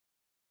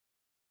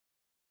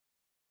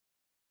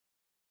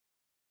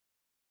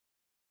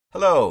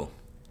Hello,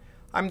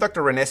 I'm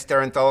Dr. René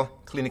Sterenthal,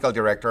 Clinical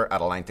Director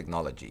at Align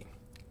Technology.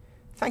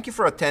 Thank you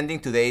for attending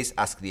today's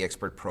Ask the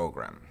Expert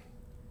program.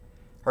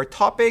 Our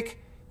topic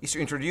is to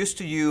introduce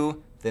to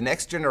you the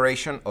next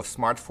generation of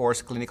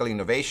SmartForce clinical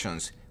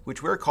innovations,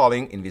 which we're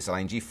calling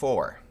Invisalign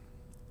G4.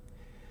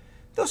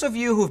 Those of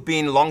you who've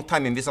been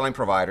longtime Invisalign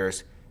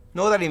providers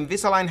know that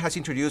Invisalign has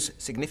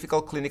introduced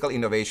significant clinical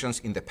innovations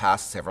in the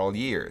past several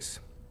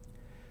years.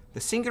 The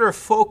singular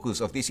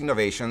focus of these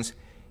innovations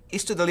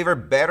is to deliver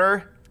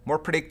better, more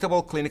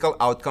predictable clinical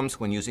outcomes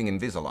when using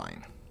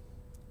Invisalign.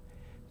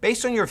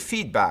 Based on your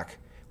feedback,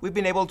 we've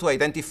been able to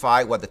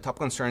identify what the top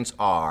concerns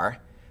are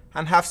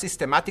and have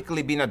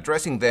systematically been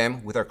addressing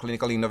them with our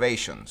clinical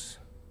innovations.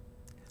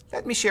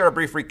 Let me share a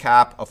brief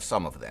recap of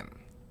some of them.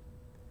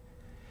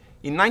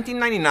 In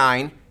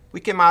 1999,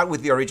 we came out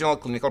with the original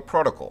clinical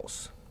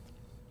protocols.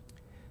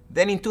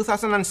 Then in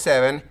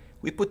 2007,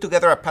 we put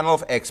together a panel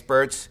of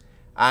experts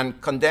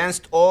and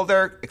condensed all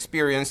their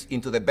experience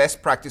into the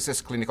best practices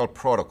clinical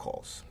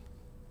protocols.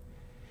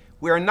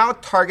 We are now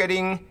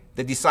targeting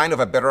the design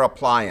of a better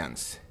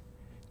appliance.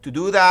 To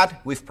do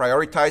that, we've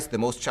prioritized the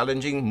most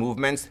challenging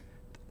movements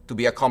to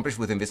be accomplished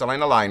with Invisalign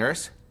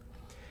aligners,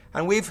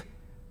 and we've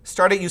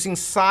started using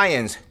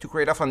science to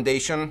create a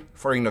foundation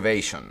for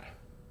innovation.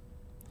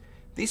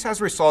 This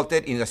has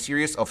resulted in a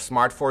series of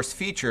SmartForce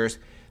features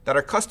that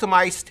are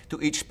customized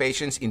to each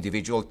patient's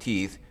individual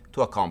teeth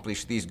to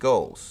accomplish these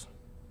goals.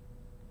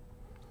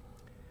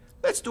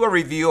 Let's do a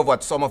review of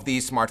what some of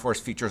these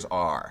SmartForce features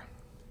are.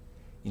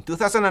 In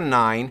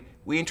 2009,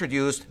 we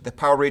introduced the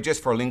power ridges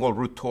for lingual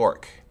root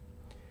torque.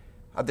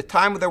 At the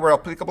time, they were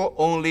applicable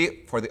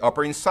only for the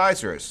upper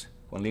incisors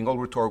when lingual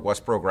root torque was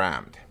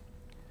programmed.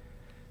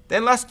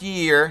 Then last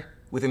year,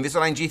 with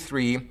Invisalign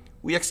G3,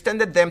 we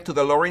extended them to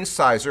the lower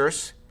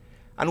incisors,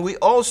 and we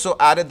also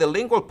added the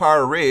lingual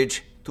power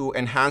ridge to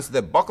enhance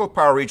the buccal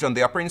power ridge on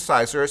the upper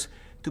incisors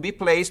to be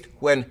placed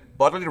when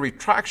bodily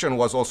retraction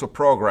was also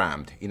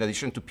programmed, in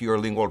addition to pure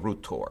lingual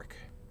root torque.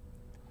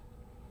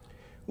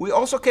 We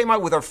also came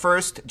out with our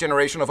first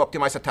generation of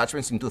optimized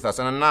attachments in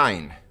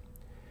 2009.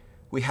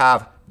 We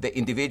have the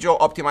individual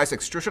optimized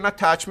extrusion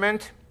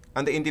attachment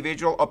and the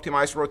individual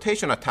optimized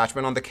rotation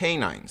attachment on the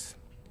canines.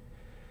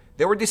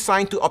 They were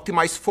designed to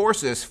optimize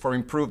forces for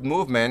improved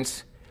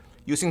movements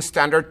using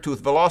standard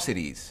tooth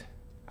velocities,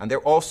 and they're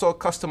also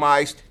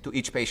customized to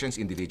each patient's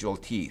individual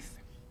teeth.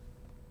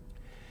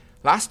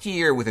 Last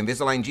year, with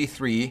Invisalign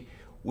G3,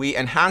 we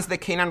enhanced the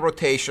canine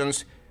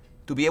rotations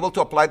to be able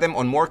to apply them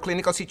on more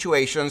clinical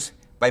situations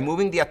by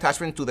moving the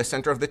attachment to the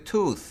center of the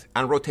tooth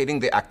and rotating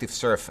the active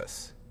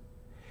surface.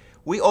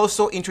 We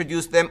also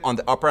introduced them on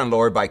the upper and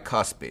lower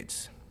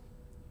bicuspids.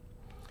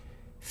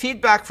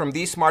 Feedback from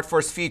these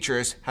SmartForce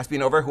features has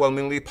been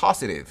overwhelmingly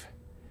positive.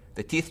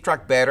 The teeth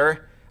track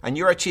better, and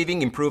you're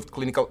achieving improved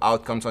clinical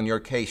outcomes on your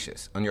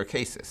cases.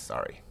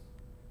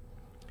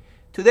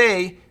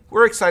 Today,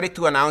 we're excited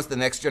to announce the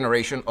next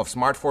generation of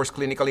SmartForce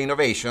clinical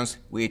innovations,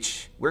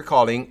 which we're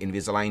calling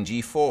Invisalign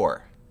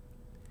G4.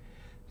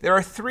 There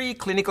are three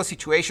clinical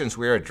situations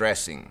we're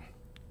addressing: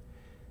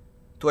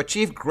 to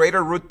achieve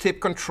greater root tip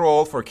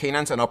control for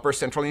canines and upper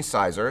central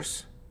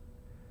incisors,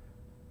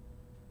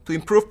 to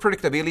improve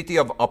predictability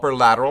of upper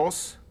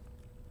laterals,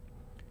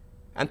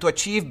 and to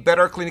achieve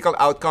better clinical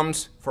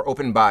outcomes for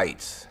open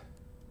bites.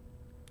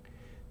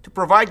 To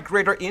provide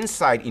greater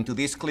insight into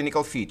these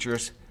clinical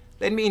features,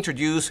 let me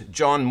introduce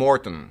John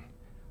Morton,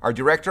 our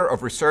Director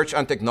of Research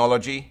and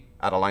Technology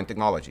at Align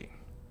Technology.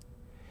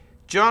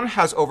 John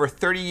has over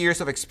 30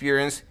 years of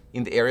experience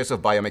in the areas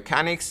of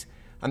biomechanics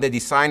and the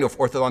design of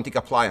orthodontic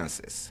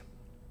appliances.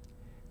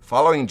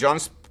 Following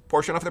John's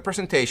portion of the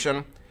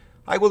presentation,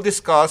 I will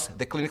discuss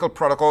the clinical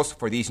protocols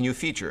for these new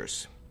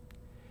features.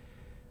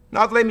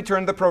 Now let me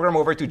turn the program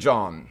over to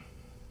John.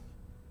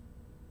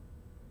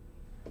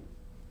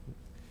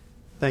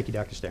 Thank you,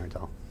 Dr.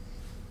 Sterenthal.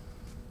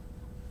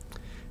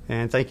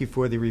 And thank you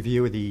for the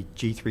review of the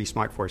G3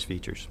 SmartForce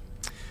features.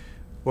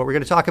 What we're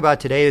going to talk about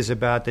today is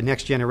about the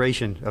next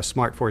generation of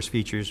SmartForce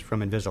features from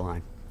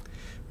Invisalign.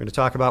 We're going to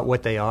talk about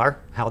what they are,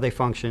 how they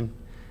function,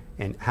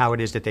 and how it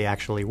is that they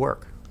actually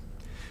work.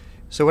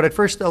 So what I'd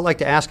first like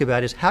to ask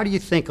about is, how do you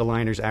think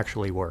aligners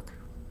actually work?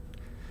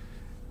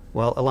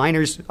 Well,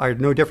 aligners are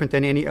no different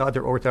than any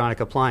other orthodontic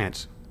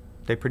appliance.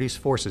 They produce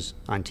forces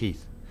on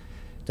teeth.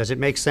 Does it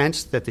make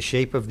sense that the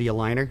shape of the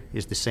aligner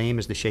is the same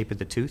as the shape of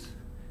the tooth?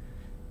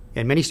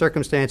 In many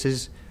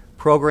circumstances,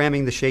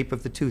 programming the shape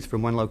of the tooth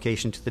from one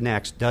location to the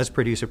next does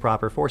produce a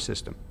proper force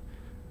system.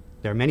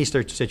 There are many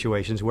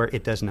situations where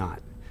it does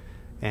not.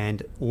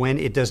 And when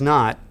it does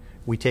not,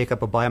 we take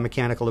up a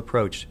biomechanical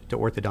approach to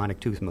orthodontic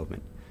tooth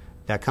movement.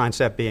 That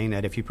concept being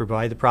that if you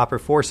provide the proper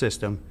force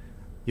system,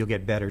 you'll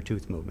get better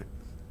tooth movement.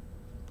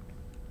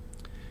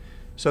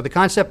 So the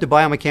concept of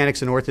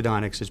biomechanics and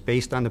orthodontics is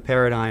based on the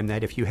paradigm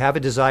that if you have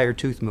a desired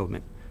tooth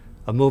movement,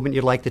 a movement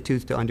you'd like the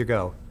tooth to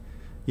undergo,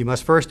 you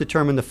must first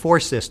determine the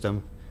force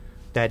system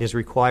that is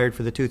required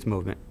for the tooth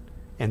movement,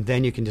 and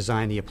then you can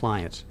design the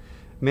appliance.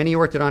 Many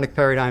orthodontic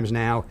paradigms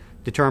now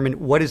determine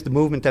what is the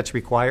movement that's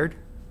required,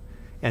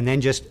 and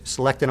then just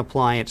select an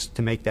appliance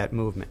to make that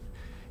movement.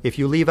 If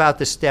you leave out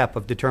the step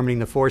of determining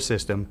the force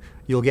system,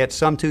 you'll get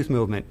some tooth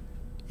movement.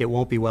 It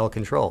won't be well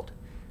controlled.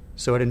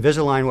 So at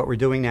Invisalign, what we're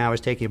doing now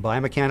is taking a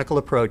biomechanical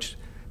approach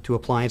to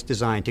appliance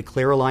design to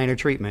clear aligner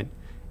treatment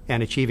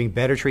and achieving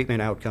better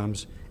treatment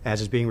outcomes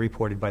as is being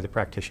reported by the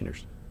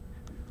practitioners.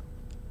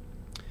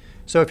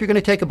 So if you're going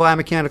to take a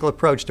biomechanical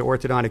approach to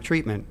orthodontic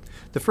treatment,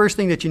 the first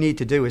thing that you need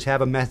to do is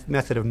have a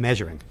method of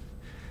measuring.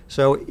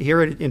 So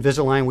here at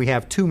Invisalign, we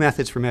have two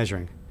methods for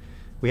measuring.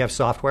 We have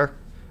software,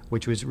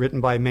 which was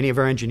written by many of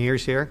our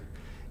engineers here.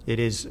 It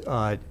is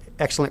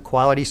excellent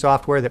quality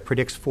software that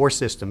predicts force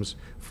systems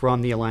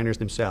from the aligners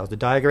themselves. The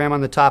diagram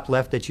on the top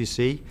left that you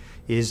see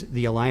is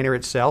the aligner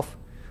itself.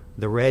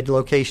 The red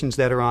locations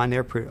that are on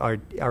there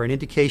are an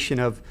indication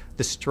of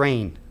the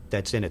strain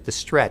that's in it, the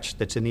stretch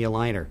that's in the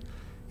aligner.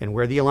 And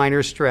where the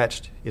aligner is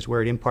stretched is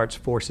where it imparts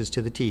forces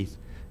to the teeth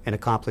and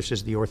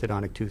accomplishes the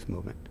orthodontic tooth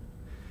movement.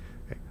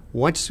 Okay.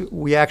 Once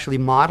we actually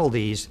model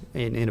these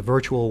in a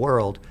virtual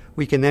world,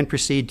 we can then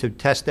proceed to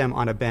test them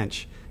on a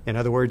bench. In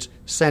other words,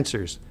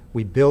 sensors.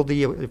 We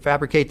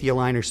fabricate the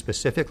aligners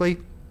specifically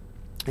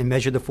and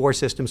measure the force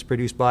systems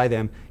produced by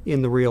them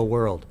in the real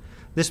world.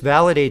 This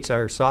validates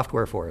our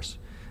software for us.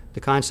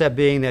 The concept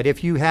being that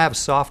if you have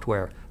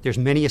software, there's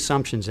many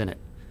assumptions in it.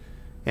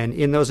 And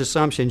in those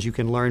assumptions, you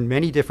can learn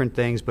many different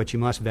things, but you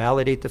must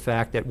validate the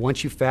fact that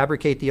once you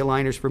fabricate the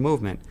aligners for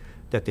movement,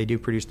 that they do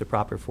produce the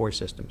proper force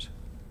systems.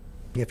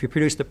 If you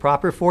produce the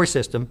proper force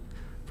system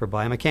for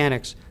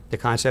biomechanics, the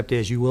concept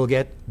is you will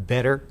get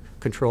better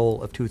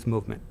control of tooth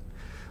movement.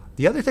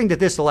 The other thing that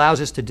this allows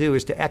us to do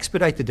is to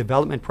expedite the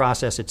development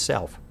process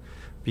itself,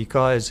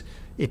 because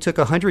it took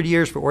 100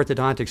 years for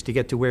orthodontics to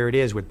get to where it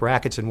is with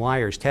brackets and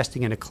wires,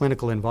 testing in a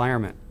clinical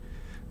environment.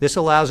 This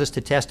allows us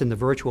to test in the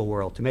virtual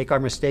world, to make our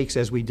mistakes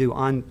as we do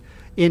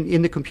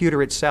in the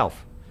computer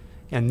itself.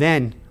 And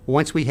then,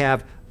 once we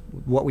have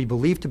what we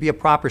believe to be a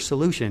proper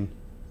solution,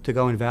 to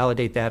go and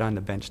validate that on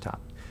the benchtop.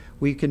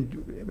 We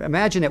can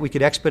imagine that we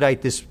could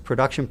expedite this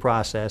production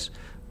process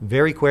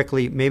very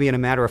quickly, maybe in a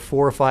matter of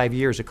 4 or 5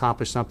 years,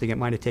 accomplish something it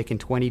might have taken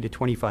 20 to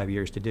 25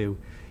 years to do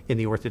in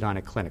the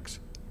orthodontic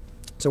clinics.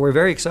 So we're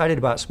very excited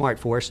about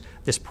SmartForce,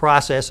 this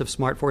process of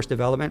SmartForce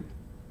development.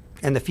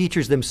 And the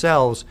features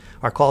themselves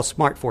are called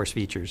SmartForce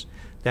features.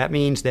 That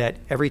means that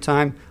every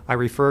time I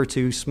refer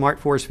to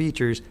SmartForce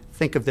features,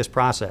 think of this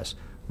process.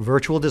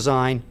 Virtual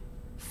design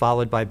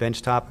followed by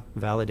benchtop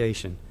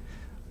validation.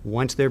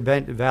 Once they're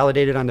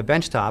validated on the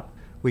benchtop,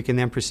 we can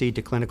then proceed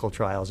to clinical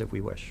trials if we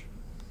wish.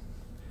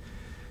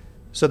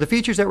 So the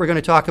features that we're going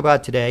to talk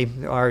about today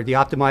are the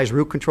optimized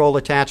root control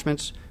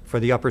attachments for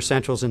the upper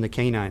centrals and the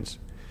canines.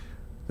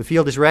 The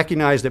field has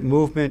recognized that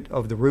movement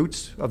of the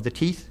roots of the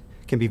teeth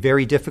can be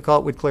very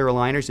difficult with clear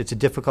aligners. It's a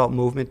difficult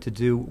movement to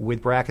do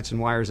with brackets and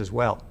wires as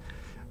well.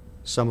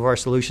 Some of our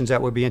solutions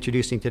that we'll be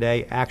introducing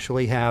today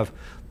actually have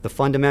the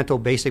fundamental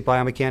basic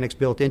biomechanics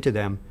built into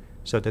them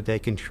so that they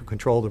can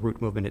control the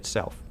root movement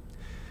itself.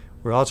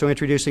 We're also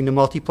introducing the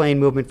multiplane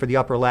movement for the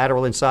upper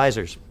lateral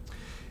incisors.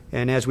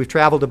 And as we've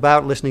traveled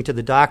about listening to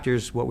the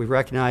doctors, what we've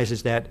recognized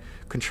is that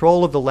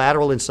control of the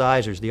lateral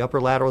incisors, the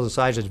upper lateral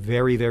incisors, is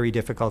very, very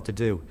difficult to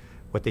do.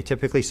 What they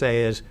typically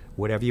say is,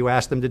 whatever you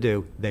ask them to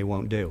do, they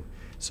won't do.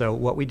 So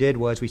what we did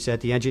was we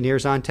set the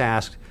engineers on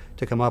task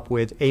to come up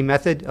with a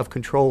method of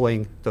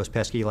controlling those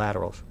pesky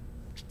laterals.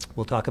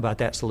 We'll talk about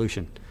that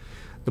solution.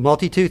 The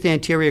multi-tooth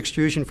anterior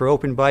extrusion for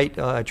open bite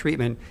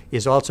treatment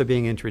is also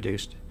being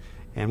introduced.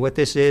 And what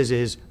this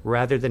is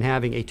rather than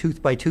having a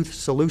tooth-by-tooth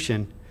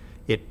solution,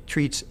 it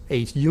treats a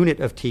unit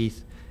of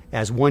teeth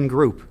as one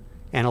group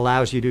and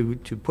allows you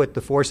to put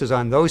the forces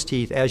on those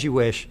teeth as you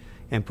wish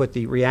and put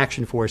the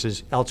reaction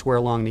forces elsewhere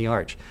along the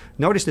arch.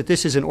 Notice that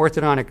this is an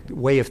orthodontic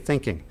way of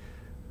thinking.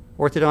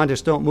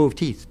 Orthodontists don't move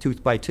teeth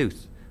tooth by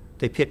tooth.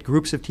 They pit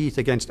groups of teeth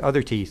against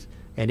other teeth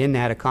and in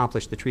that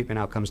accomplish the treatment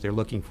outcomes they're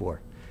looking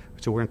for.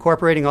 So we're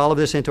incorporating all of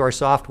this into our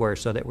software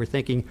so that we're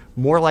thinking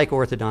more like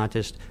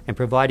orthodontists and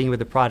providing you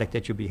with a product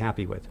that you'll be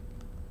happy with.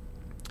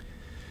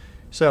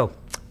 So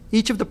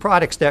each of the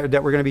products that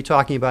we're going to be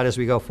talking about as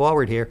we go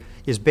forward here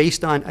is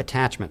based on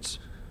attachments.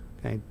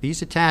 Okay?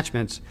 These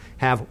attachments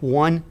have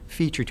one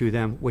feature to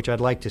them which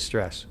I'd like to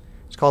stress.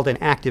 It's called an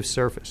active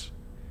surface.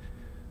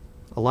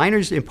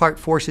 Aligners impart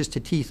forces to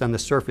teeth on the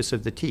surface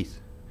of the teeth.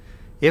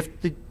 If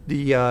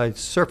the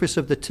surface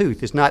of the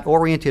tooth is not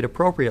oriented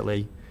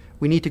appropriately,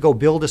 we need to go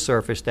build a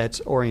surface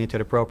that's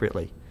oriented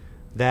appropriately.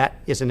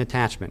 That is an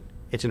attachment.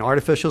 It's an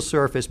artificial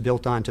surface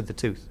built onto the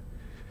tooth.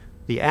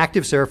 The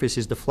active surface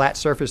is the flat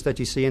surface that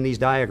you see in these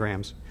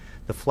diagrams,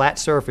 the flat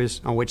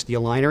surface on which the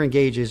aligner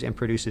engages and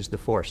produces the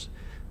force.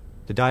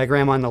 The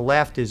diagram on the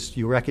left is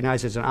you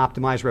recognize as an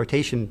optimized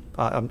rotation,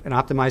 an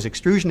optimized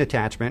extrusion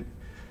attachment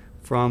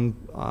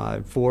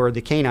for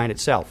the canine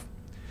itself.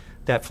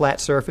 That flat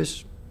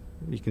surface,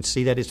 you can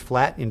see that it's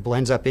flat and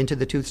blends up into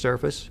the tooth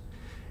surface.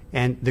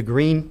 And the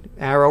green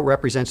arrow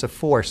represents a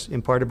force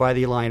imparted by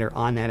the aligner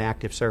on that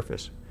active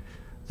surface.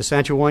 The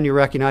central one you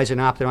recognize an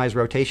optimized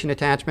rotation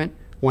attachment.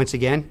 Once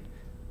again,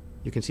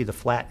 you can see the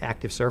flat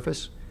active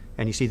surface,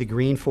 and you see the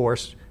green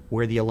force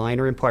where the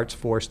aligner imparts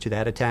force to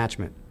that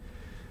attachment.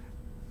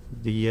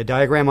 The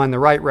diagram on the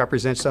right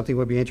represents something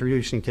we'll be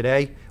introducing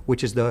today,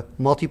 which is the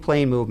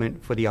multiplane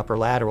movement for the upper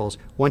laterals.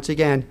 Once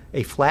again,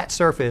 a flat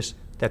surface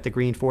that the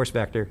green force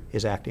vector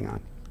is acting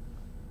on.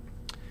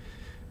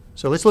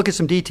 So let's look at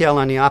some detail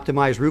on the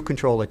optimized root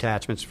control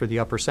attachments for the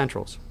upper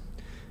centrals.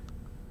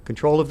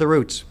 Control of the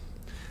roots.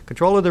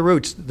 Control of the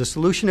roots, the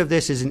solution of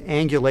this is an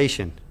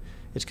angulation.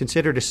 It's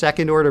considered a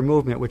second order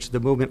movement, which is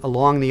the movement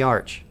along the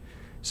arch.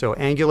 So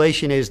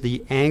angulation is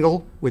the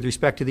angle with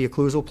respect to the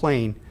occlusal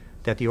plane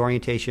that the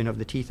orientation of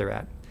the teeth are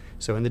at.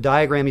 So in the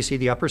diagram, you see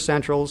the upper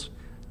centrals.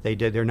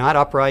 They're not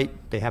upright.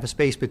 They have a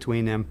space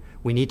between them.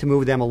 We need to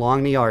move them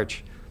along the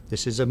arch.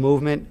 This is a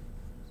movement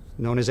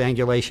known as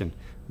angulation.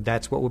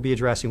 That's what we'll be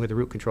addressing with the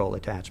root control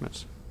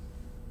attachments.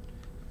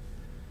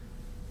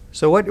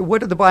 So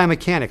what are the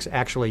biomechanics,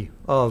 actually,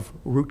 of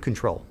root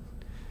control?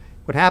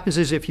 What happens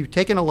is if you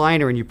take an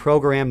aligner and you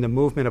program the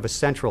movement of a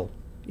central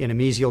in a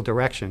mesial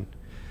direction,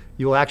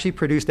 you will actually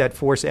produce that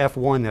force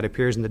F1 that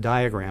appears in the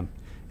diagram,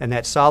 and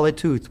that solid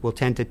tooth will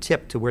tend to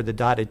tip to where the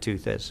dotted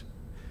tooth is.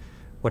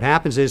 What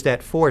happens is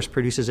that force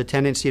produces a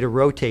tendency to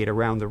rotate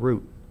around the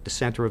root, the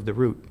center of the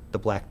root, the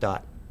black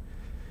dot.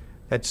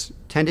 That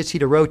tendency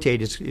to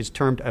rotate is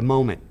termed a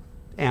moment,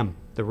 M,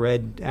 the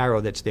red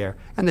arrow that's there,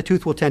 and the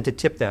tooth will tend to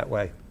tip that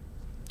way.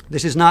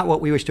 This is not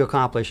what we wish to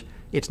accomplish.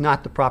 It's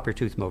not the proper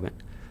tooth movement.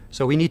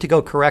 So we need to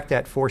go correct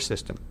that force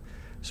system.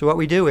 So what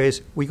we do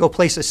is we go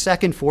place a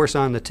second force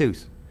on the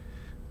tooth.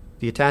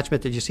 The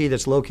attachment that you see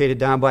that's located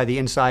down by the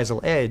incisal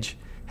edge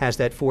has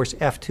that force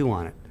F2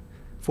 on it.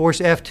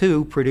 Force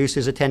F2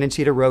 produces a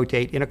tendency to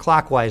rotate in a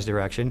clockwise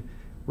direction,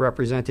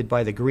 represented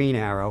by the green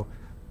arrow.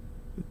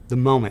 The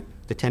moment,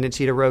 the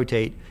tendency to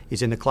rotate,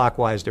 is in the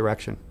clockwise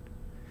direction.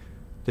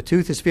 The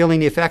tooth is feeling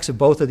the effects of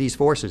both of these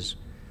forces.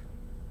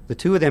 The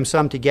two of them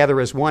sum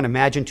together as one.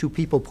 Imagine two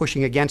people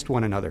pushing against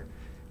one another.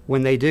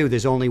 When they do,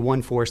 there's only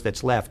one force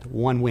that's left.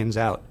 One wins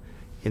out.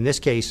 In this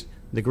case,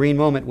 the green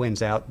moment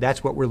wins out.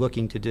 That's what we're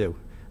looking to do.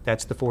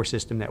 That's the force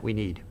system that we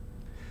need.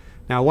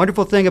 Now, a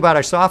wonderful thing about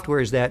our software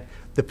is that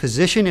the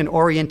position and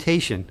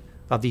orientation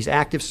of these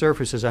active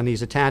surfaces on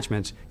these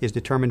attachments is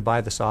determined by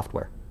the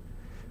software.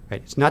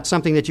 Right? It's not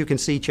something that you can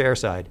see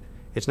chairside.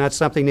 It's not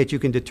something that you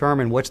can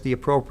determine what's the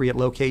appropriate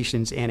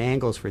locations and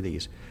angles for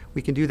these.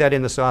 We can do that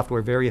in the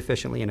software very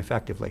efficiently and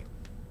effectively.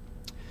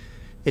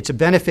 It's a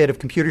benefit of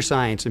computer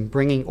science in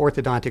bringing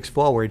orthodontics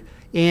forward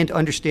and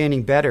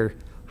understanding better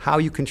how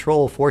you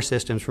control force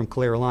systems from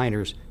clear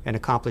aligners and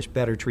accomplish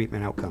better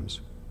treatment outcomes.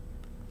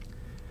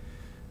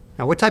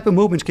 Now, what type of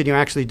movements can you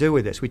actually do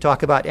with this? We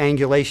talk about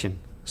angulation.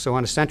 So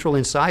on a central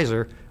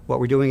incisor, what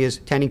we're doing is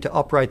tending to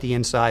upright the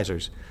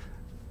incisors.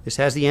 This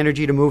has the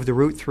energy to move the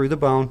root through the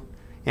bone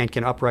and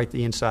can upright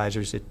the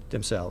incisors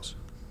themselves.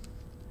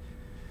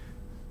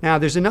 Now,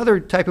 there's another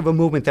type of a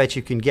movement that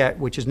you can get,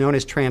 which is known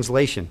as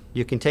translation.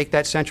 You can take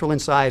that central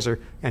incisor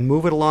and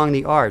move it along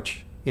the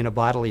arch in a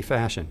bodily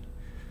fashion.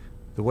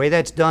 The way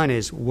that's done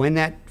is when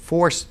that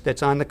force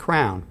that's on the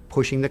crown,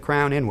 pushing the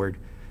crown inward,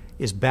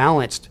 is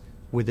balanced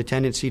with the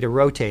tendency to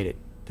rotate it,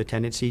 the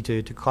tendency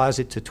to cause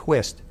it to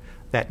twist,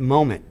 that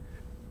moment,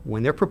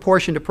 when they're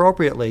proportioned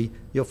appropriately,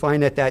 you'll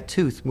find that that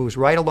tooth moves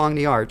right along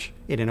the arch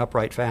in an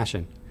upright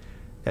fashion.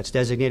 That's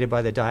designated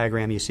by the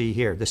diagram you see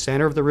here. The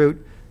center of the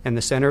root and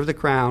the center of the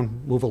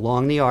crown move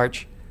along the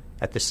arch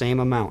at the same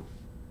amount.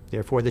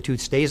 Therefore, the tooth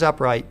stays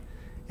upright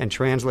and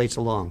translates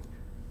along.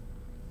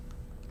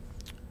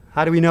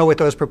 How do we know what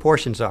those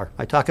proportions are?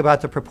 I talk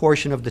about the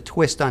proportion of the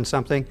twist on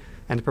something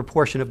and the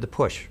proportion of the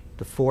push,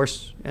 the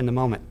force and the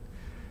moment.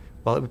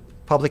 Well, a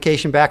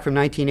publication back from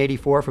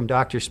 1984 from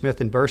Dr.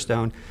 Smith and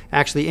Burstone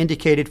actually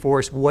indicated for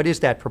us what is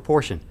that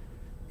proportion.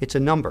 It's a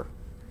number,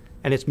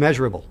 and it's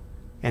measurable.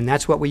 And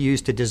that's what we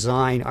use to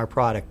design our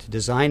product, to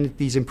design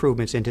these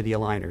improvements into the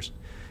aligners.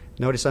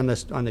 Notice on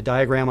the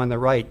diagram on the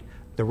right,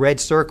 the red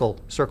circle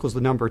circles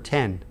the number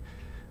 10.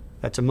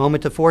 That's a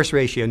moment to force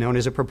ratio known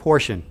as a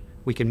proportion.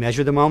 We can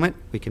measure the moment,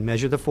 we can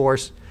measure the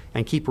force,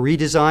 and keep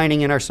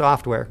redesigning in our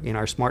software, in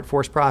our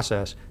SmartForce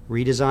process,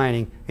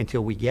 redesigning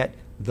until we get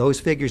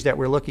those figures that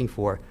we're looking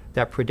for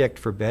that predict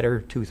for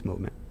better tooth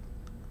movement.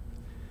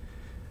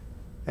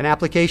 An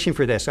application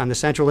for this on the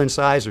central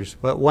incisors,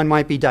 well, one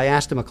might be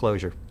diastema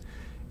closure.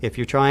 If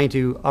you're trying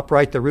to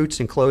upright the roots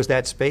and close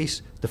that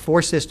space, the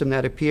force system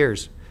that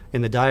appears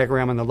in the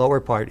diagram on the lower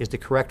part is the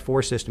correct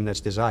force system that's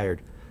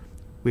desired.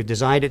 We've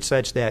designed it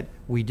such that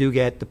we do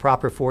get the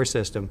proper force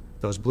system,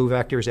 those blue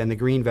vectors and the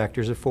green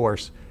vectors of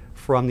force,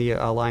 from the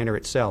aligner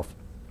itself.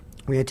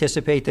 We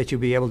anticipate that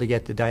you'll be able to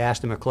get the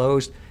diastema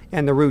closed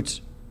and the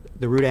root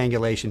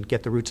angulation,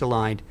 get the roots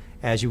aligned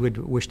as you would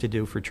wish to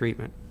do for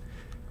treatment.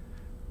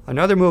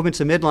 Another movement's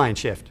a midline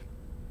shift.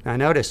 Now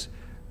notice,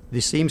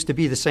 this seems to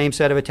be the same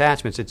set of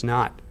attachments. It's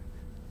not.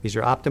 These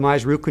are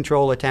optimized root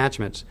control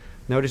attachments.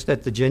 Notice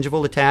that the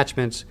gingival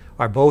attachments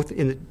are both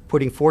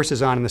putting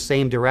forces on in the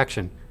same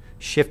direction,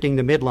 shifting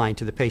the midline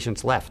to the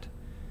patient's left.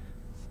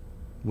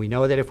 We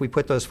know that if we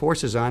put those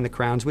forces on, the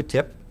crowns would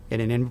tip in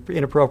an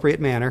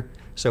inappropriate manner,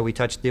 so we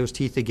touch those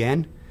teeth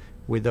again.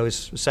 with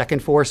those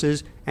second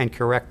forces and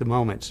correct the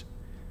moments.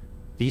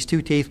 These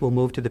two teeth will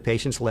move to the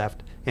patient's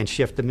left and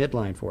shift the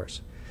midline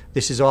force.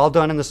 This is all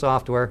done in the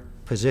software,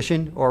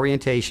 position,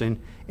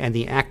 orientation, and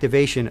the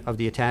activation of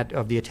the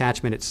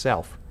attachment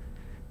itself.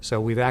 So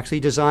we've actually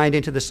designed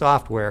into the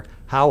software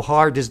how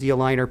hard does the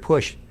aligner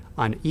push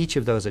on each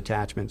of those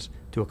attachments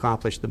to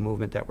accomplish the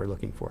movement that we're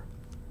looking for.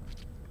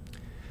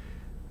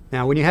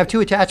 Now, when you have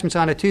two attachments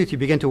on a tooth, you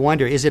begin to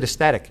wonder, is it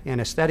aesthetic?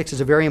 And aesthetics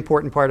is a very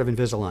important part of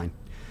Invisalign.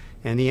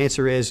 And the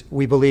answer is,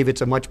 we believe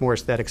it's a much more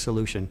aesthetic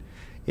solution.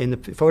 In the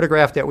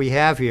photograph that we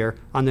have here,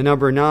 on the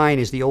number 9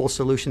 is the old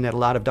solution that a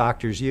lot of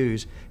doctors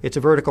use. It's a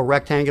vertical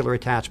rectangular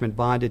attachment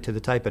bonded to the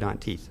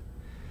typodont teeth.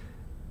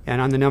 And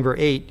on the number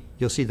 8,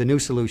 you'll see the new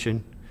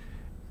solution.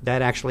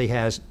 That actually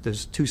has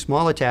those two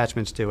small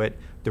attachments to it,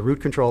 the root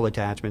control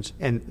attachments,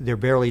 and they're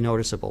barely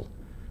noticeable.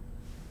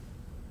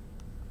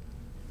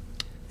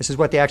 This is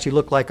what they actually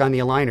look like on the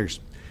aligners.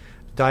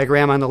 The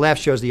diagram on the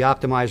left shows the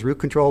optimized root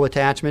control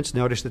attachments.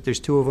 Notice that there's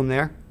 2 of them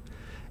there.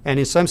 And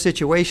in some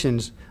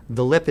situations,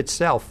 the lip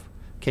itself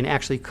can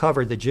actually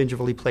cover the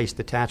gingerly placed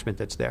attachment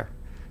that's there.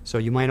 So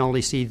you might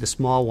only see the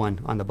small one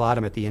on the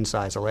bottom at the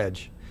incisal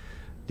edge.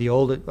 The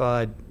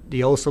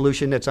old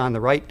solution that's on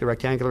the right, the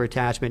rectangular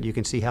attachment, you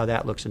can see how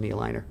that looks in the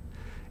aligner.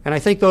 And I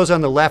think those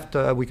on the left,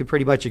 we could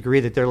pretty much agree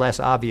that they're less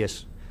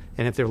obvious.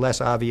 And if they're less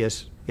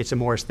obvious, it's a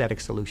more aesthetic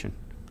solution.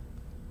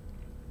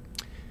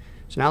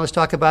 So now let's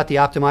talk about the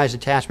optimized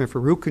attachment for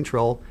root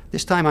control,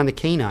 this time on the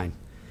canine.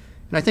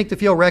 And I think the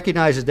field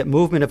recognizes that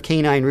movement of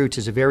canine roots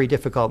is a very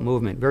difficult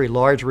movement. Very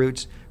large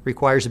roots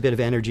requires a bit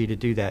of energy to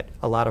do that,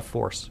 a lot of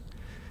force.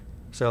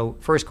 So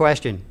first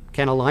question,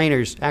 can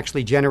aligners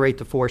actually generate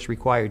the force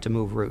required to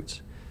move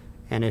roots?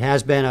 And it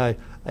has been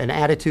an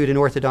attitude in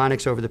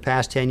orthodontics over the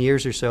past 10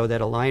 years or so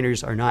that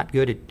aligners are not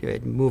good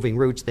at moving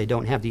roots. They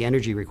don't have the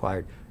energy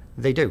required.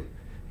 They do.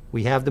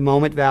 We have the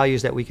moment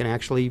values that we can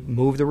actually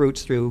move the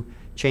roots through,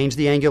 change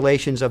the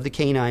angulations of the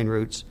canine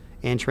roots,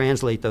 and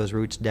translate those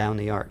roots down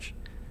the arch.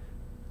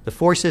 The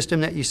force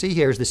system that you see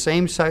here is the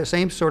same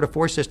sort of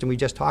force system we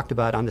just talked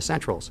about on the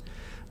centrals.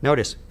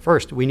 Notice,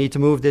 first, we need to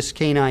move this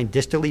canine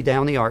distally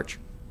down the arch.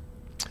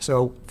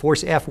 So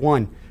force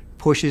F1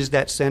 pushes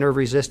that center of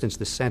resistance,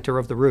 the center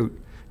of the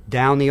root,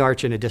 down the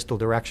arch in a distal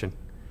direction.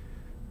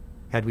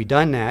 Had we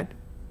done that,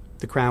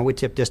 the crown would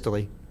tip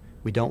distally.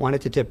 We don't want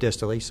it to tip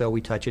distally, so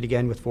we touch it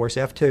again with force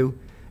F2,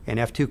 and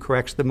F2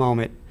 corrects the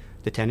moment,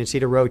 the tendency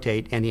to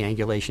rotate, and the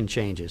angulation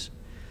changes.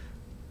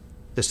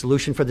 The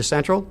solution for the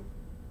central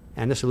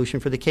and the solution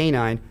for the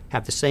canine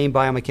have the same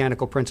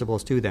biomechanical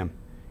principles to them.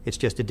 It's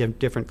just a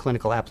different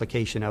clinical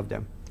application of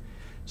them.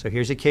 So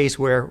here's a case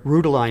where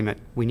root alignment,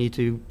 we need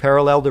to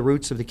parallel the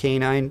roots of the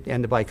canine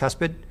and the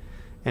bicuspid,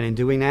 and in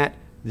doing that,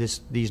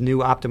 these new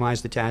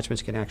optimized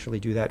attachments can actually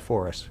do that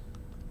for us.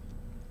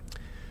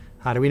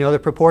 How do we know the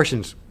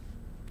proportions?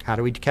 How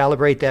do we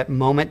calibrate that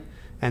moment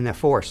and the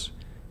force?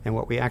 And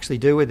what we actually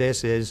do with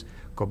this is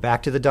go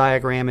back to the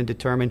diagram and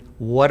determine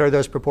what are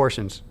those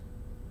proportions.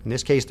 In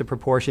this case, the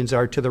proportions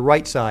are to the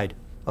right side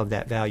of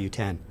that value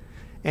 10.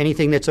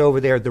 Anything that's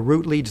over there, the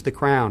root leads the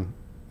crown.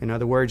 In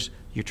other words,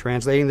 you're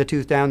translating the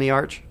tooth down the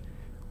arch,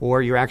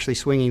 or you're actually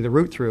swinging the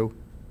root through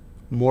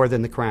more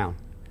than the crown.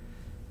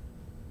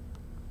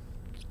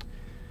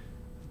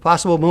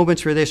 Possible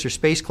movements for this are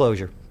space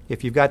closure.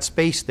 If you've got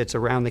space that's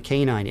around the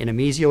canine in a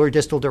mesial or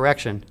distal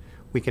direction,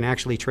 we can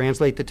actually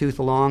translate the tooth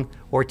along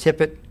or tip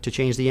it to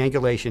change the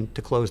angulation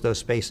to close those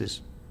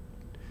spaces.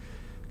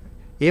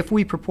 If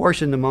we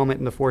proportion the moment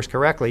and the force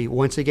correctly,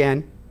 once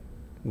again,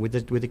 with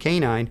the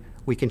canine,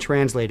 we can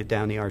translate it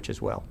down the arch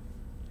as well.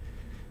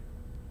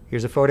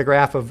 Here's a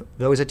photograph of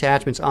those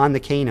attachments on the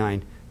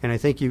canine, and I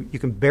think you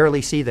can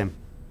barely see them.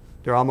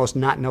 They're almost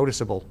not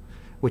noticeable,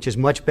 which is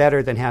much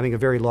better than having a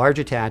very large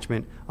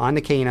attachment on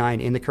the canine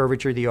in the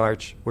curvature of the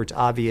arch where it's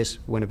obvious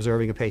when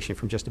observing a patient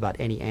from just about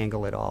any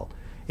angle at all.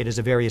 It is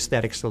a very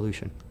aesthetic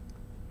solution.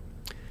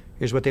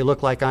 Here's what they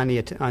look like on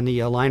the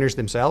aligners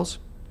themselves.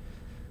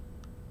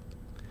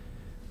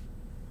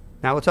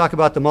 Now we'll talk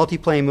about the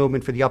multiplane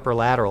movement for the upper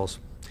laterals.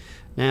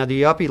 Now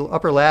the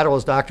upper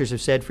laterals, doctors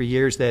have said for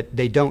years that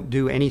they don't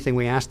do anything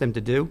we ask them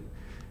to do.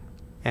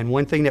 And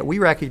one thing that we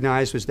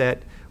recognized was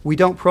that we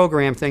don't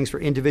program things for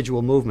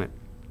individual movement.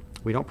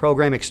 We don't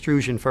program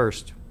extrusion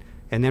first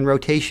and then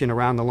rotation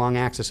around the long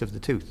axis of the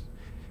tooth.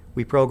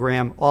 We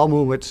program all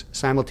movements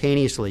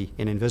simultaneously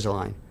in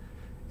Invisalign.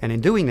 And in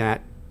doing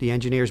that, the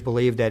engineers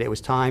believed that it was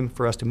time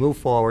for us to move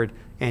forward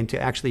and to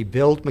actually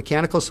build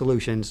mechanical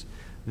solutions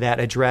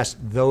that address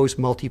those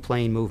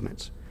multiplane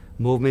movements,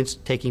 movements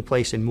taking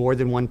place in more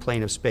than one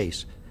plane of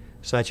space,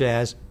 such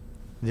as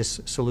this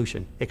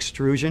solution,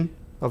 extrusion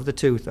of the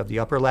tooth of the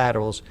upper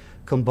laterals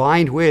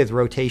combined with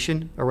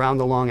rotation around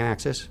the long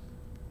axis,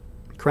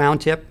 crown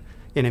tip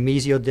in a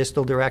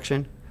mesiodistal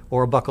direction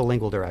or a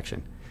buccolingual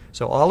direction.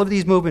 So all of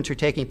these movements are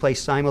taking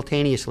place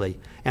simultaneously,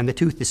 and the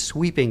tooth is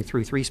sweeping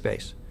through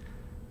 3-space.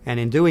 And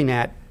in doing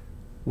that,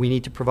 we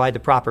need to provide the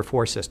proper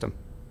force system.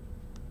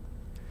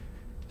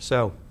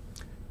 So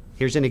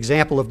here's an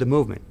example of the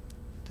movement.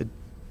 The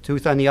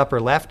tooth on the upper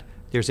left,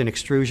 there's an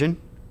extrusion,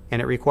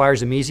 and it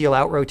requires a mesial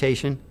out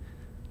rotation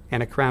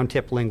and a crown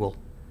tip lingual.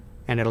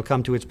 And it'll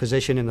come to its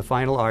position in the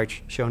final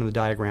arch, shown in the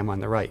diagram on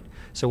the right.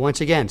 So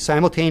once again,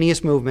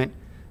 simultaneous movement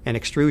and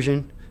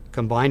extrusion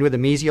combined with a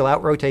mesial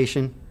out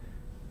rotation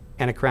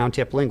and a crown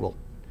tip lingual.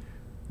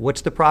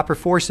 What's the proper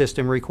force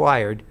system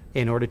required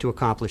in order to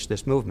accomplish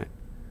this movement?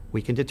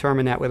 We can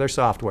determine that with our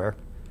software,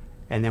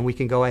 and then we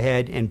can go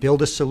ahead and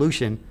build a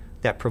solution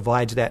that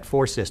provides that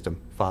force system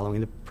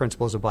following the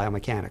principles of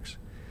biomechanics.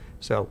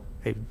 So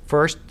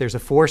first, there's a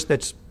force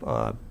that's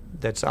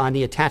on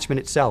the attachment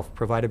itself,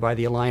 provided by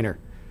the aligner.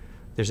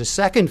 There's a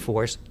second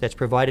force that's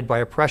provided by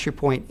a pressure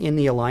point in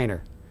the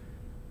aligner.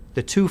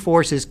 The two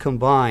forces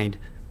combined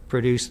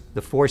produce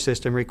the force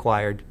system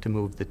required to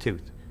move the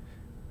tooth.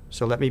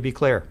 So let me be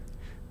clear.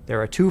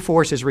 There are two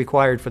forces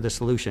required for the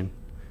solution,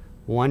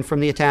 one from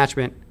the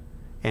attachment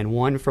and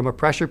one from a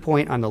pressure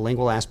point on the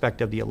lingual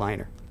aspect of the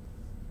aligner.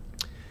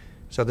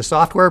 So the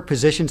software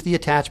positions the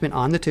attachment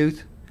on the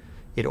tooth,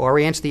 it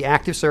orients the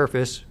active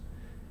surface,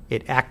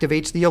 it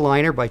activates the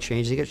aligner by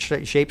changing its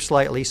shape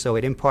slightly so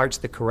it imparts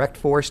the correct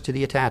force to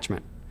the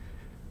attachment.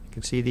 You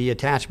can see the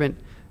attachment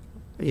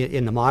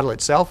in the model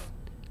itself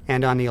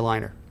and on the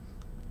aligner.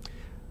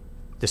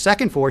 The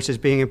second force is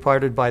being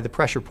imparted by the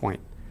pressure point.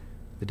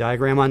 The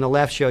diagram on the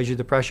left shows you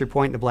the pressure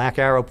point. The black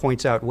arrow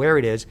points out where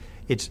it is.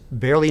 It's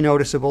barely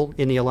noticeable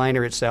in the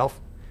aligner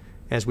itself.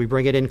 As we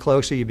bring it in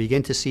closer, you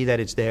begin to see that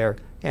it's there.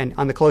 And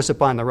on the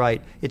close-up on the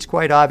right, it's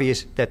quite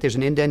obvious that there's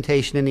an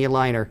indentation in the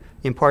aligner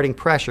imparting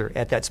pressure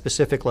at that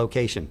specific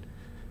location.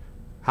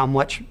 How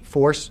much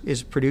force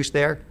is produced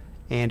there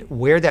and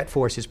where that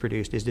force is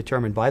produced is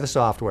determined by the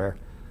software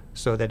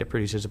so that it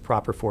produces a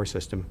proper force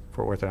system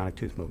for orthodontic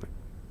tooth movement.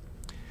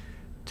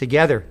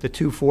 Together, the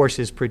two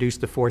forces produce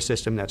the force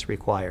system that's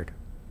required.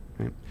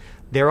 Right?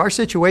 There are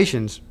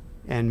situations,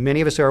 and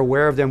many of us are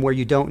aware of them, where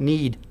you don't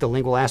need the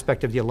lingual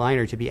aspect of the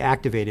aligner to be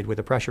activated with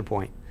a pressure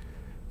point.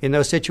 In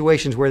those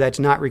situations where that's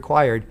not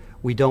required,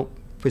 we don't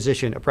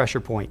position a pressure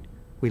point.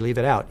 We leave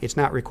it out. It's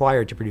not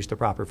required to produce the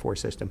proper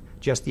force system.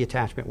 Just the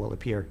attachment will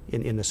appear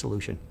in the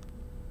solution.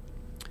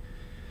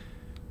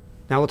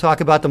 Now we'll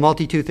talk about the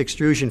multi-tooth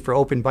extrusion for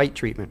open bite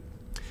treatment.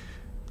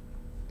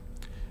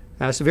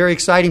 It's a very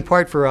exciting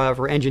part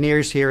for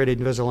engineers here at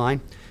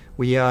Invisalign.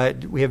 We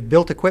have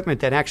built equipment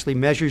that actually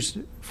measures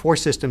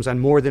force systems on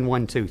more than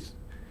one tooth.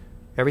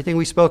 Everything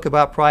we spoke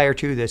about prior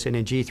to this and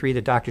in G3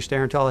 that Dr.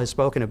 Sterenthal has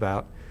spoken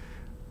about,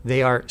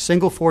 they are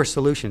single force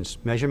solutions,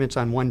 measurements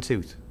on one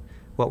tooth.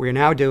 What we're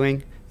now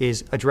doing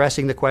is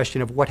addressing the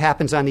question of what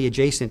happens on the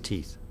adjacent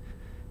teeth.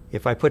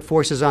 If I put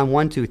forces on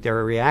one tooth, there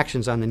are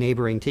reactions on the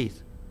neighboring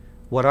teeth.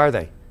 What are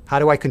they? How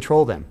do I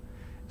control them?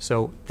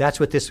 So that's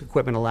what this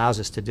equipment allows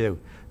us to do.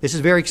 This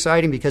is very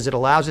exciting because it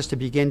allows us to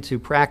begin to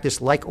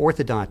practice like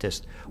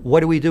orthodontists.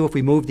 What do we do if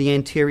we move the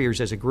anteriors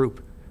as a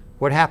group?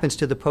 What happens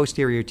to the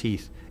posterior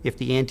teeth if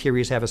the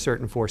anteriors have a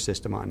certain force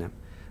system on them?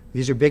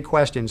 These are big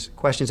questions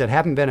that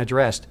haven't been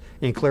addressed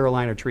in clear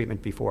aligner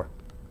treatment before.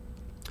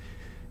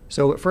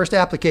 So first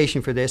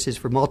application for this is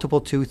for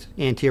multiple tooth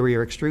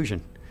anterior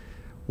extrusion.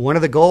 One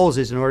of the goals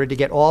is in order to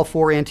get all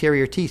four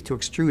anterior teeth to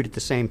extrude at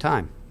the same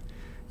time.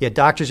 Yet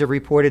doctors have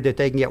reported that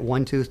they can get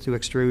one tooth to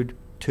extrude,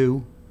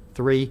 2,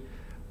 3.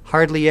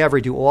 Hardly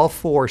ever do all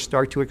four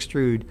start to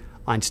extrude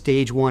on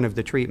stage 1 of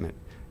the treatment.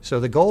 So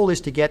the goal is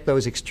to get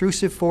those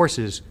extrusive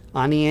forces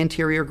on the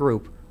anterior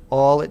group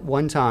all at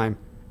one time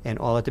and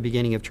all at the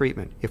beginning of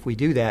treatment. If we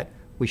do that,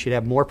 we should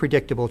have more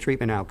predictable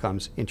treatment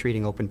outcomes in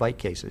treating open bite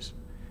cases.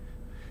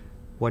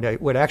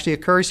 What actually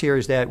occurs here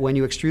is that when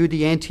you extrude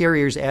the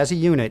anteriors as a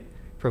unit,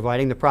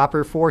 providing the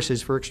proper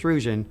forces for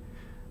extrusion,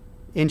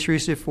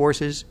 intrusive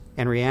forces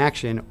and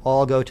reaction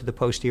all go to the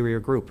posterior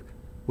group,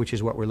 which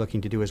is what we're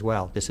looking to do as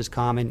well. This is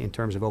common in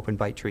terms of open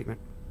bite treatment.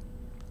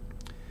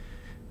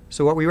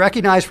 So what we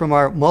recognize from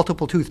our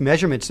multiple tooth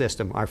measurement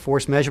system, our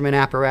force measurement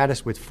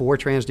apparatus with 4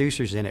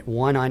 transducers in it,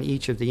 1 on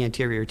each of the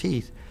anterior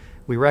teeth,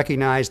 we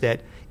recognize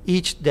that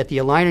the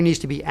aligner needs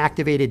to be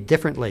activated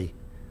differently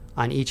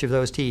on each of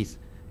those teeth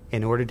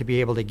in order to be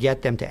able to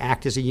get them to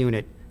act as a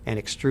unit and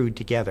extrude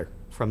together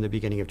from the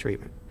beginning of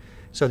treatment.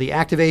 So the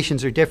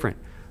activations are different.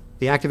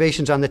 The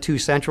activations on the 2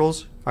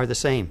 centrals are the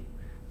same.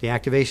 The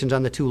activations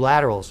on the 2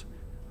 laterals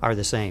are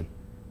the same.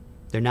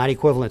 They're not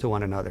equivalent to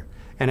one another.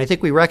 And I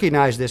think we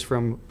recognize this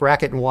from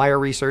bracket and wire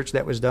research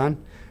that was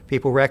done.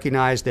 People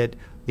recognize that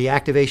the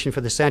activation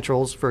for the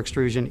centrals for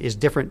extrusion is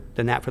different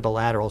than that for the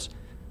laterals.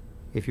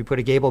 If you put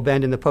a gable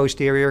bend in the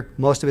posterior,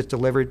 most of it's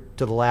delivered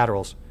to the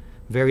laterals.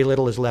 Very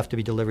little is left to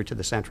be delivered to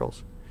the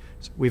centrals.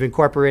 So we've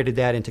incorporated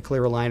that into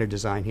clear aligner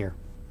design here.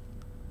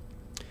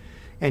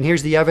 And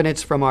here's the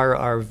evidence from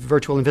our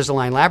virtual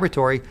Invisalign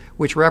laboratory,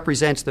 which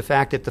represents the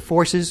fact that the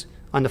forces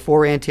on the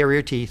 4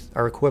 anterior teeth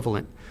are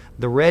equivalent.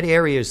 The red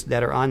areas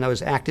that are on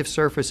those active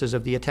surfaces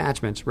of the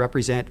attachments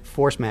represent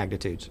force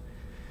magnitudes.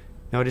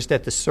 Notice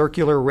that the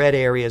circular red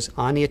areas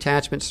on the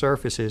attachment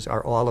surfaces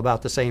are all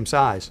about the same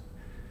size.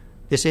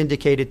 This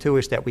indicated to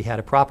us that we had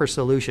a proper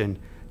solution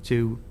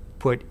to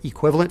put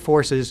equivalent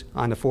forces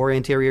on the 4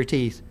 anterior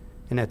teeth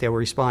and that they will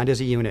respond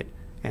as a unit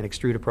and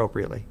extrude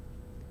appropriately.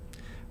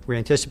 We're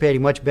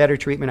anticipating much better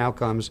treatment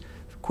outcomes,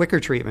 quicker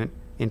treatment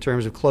in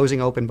terms of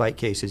closing open bite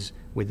cases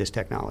with this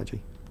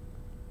technology.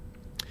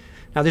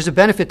 Now, there's a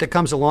benefit that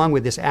comes along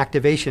with this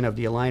activation of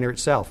the aligner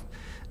itself.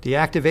 The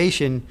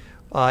activation,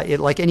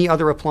 like any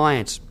other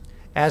appliance,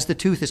 as the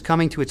tooth is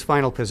coming to its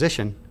final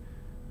position,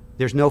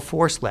 there's no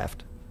force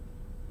left.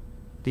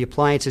 The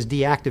appliance is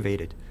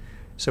deactivated.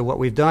 So what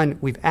we've done,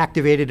 we've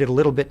activated it a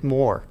little bit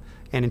more.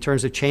 And in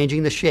terms of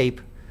changing the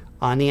shape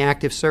on the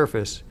active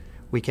surface,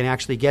 we can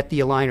actually get the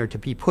aligner to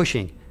be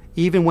pushing.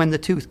 Even when the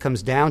tooth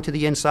comes down to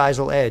the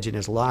incisal edge and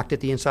is locked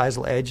at the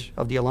incisal edge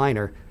of the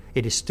aligner,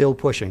 it is still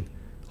pushing,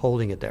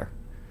 holding it there.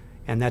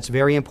 And that's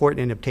very important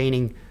in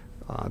obtaining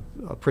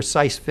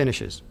precise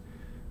finishes.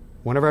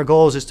 One of our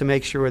goals is to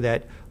make sure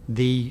that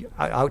the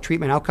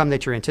treatment outcome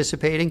that you're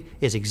anticipating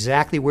is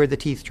exactly where the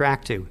teeth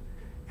track to.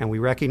 And we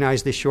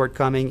recognize this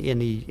shortcoming in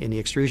the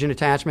extrusion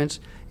attachments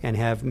and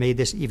have made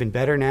this even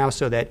better now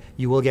so that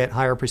you will get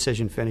higher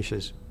precision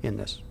finishes in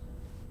this.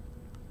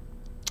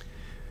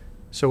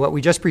 So what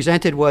we just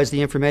presented was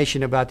the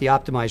information about the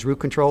optimized root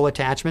control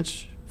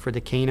attachments for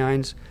the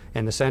canines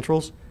and the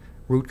centrals.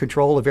 Root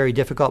control, a very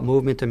difficult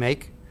movement to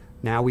make.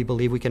 Now we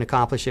believe we can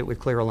accomplish it with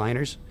clear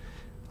aligners.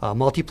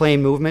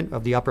 Multiplane movement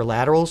of the upper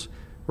laterals.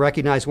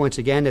 Recognize once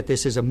again that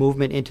this is a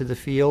movement into the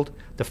field,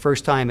 the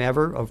first time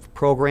ever of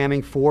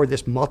programming for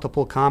this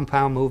multiple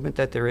compound movement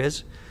that there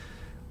is.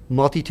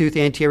 Multi-tooth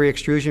anterior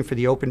extrusion for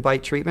the open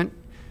bite treatment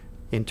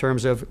in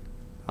terms of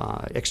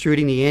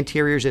extruding the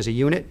anteriors as a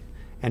unit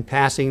and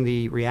passing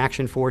the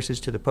reaction forces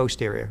to the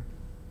posterior.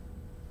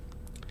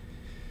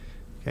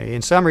 Okay,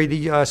 in summary,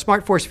 the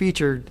SmartForce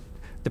feature,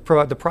 the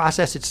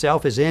process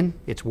itself is in,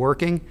 it's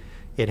working.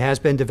 It has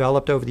been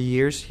developed over the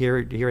years here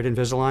at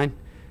Invisalign,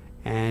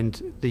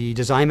 and the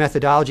design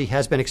methodology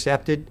has been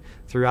accepted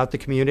throughout the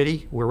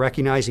community. We're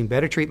recognizing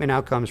better treatment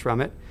outcomes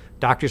from it.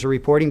 Doctors are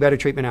reporting better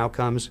treatment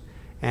outcomes,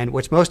 and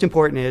what's most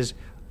important is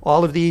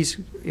all of these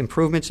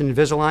improvements in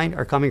Invisalign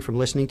are coming from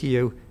listening to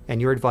you and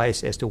your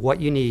advice as to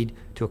what you need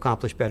to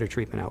accomplish better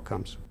treatment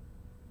outcomes.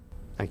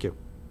 Thank you.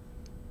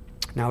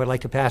 Now I'd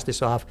like to pass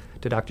this off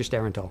to Dr.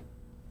 Sterenthal.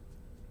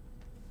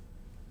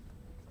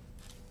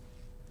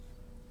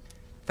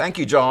 Thank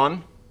you,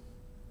 John.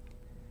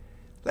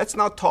 Let's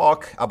now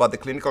talk about the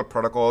clinical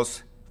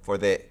protocols for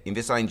the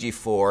Invisalign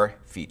G4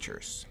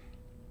 features.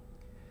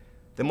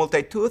 The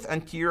multi-tooth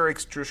anterior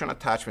extrusion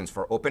attachments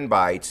for open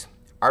bites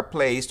are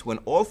placed when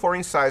all 4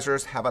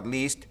 incisors have at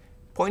least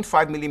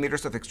 0.5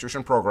 millimeters of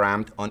extrusion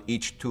programmed on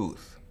each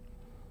tooth.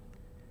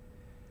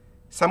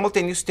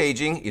 Simultaneous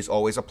staging is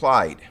always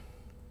applied.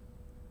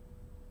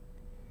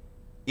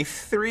 If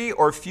 3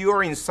 or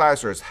fewer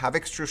incisors have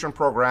extrusion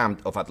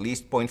programmed of at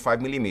least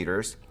 0.5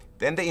 millimeters,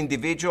 then the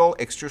individual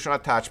extrusion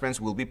attachments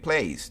will be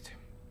placed.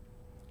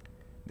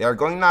 They are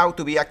going now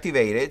to be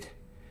activated,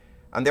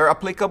 and they're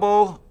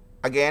applicable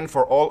again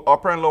for all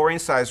upper and lower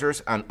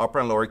incisors and upper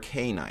and lower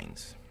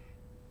canines.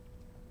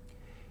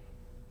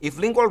 If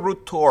lingual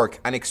root torque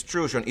and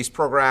extrusion is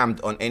programmed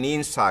on any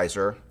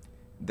incisor,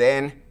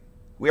 then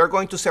we are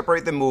going to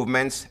separate the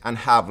movements and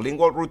have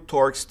lingual root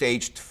torque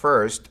staged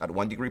first at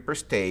 1 degree per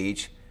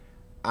stage,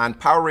 and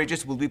power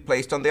ridges will be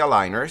placed on the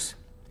aligners.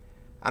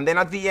 And then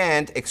at the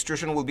end,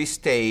 extrusion will be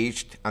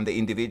staged and the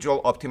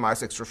individual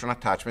optimized extrusion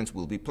attachments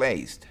will be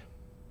placed.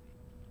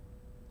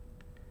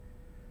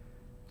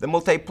 The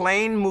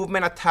multiplane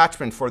movement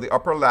attachment for the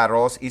upper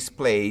laterals is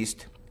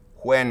placed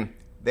when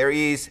there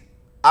is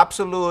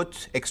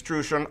absolute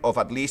extrusion of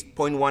at least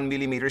 0.1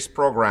 millimeters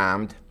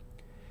programmed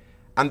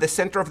and the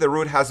center of the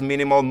root has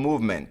minimal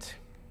movement.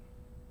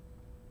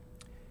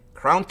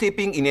 Crown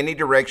tipping in any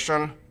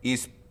direction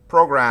is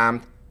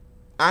programmed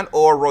and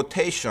or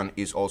rotation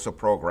is also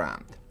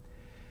programmed.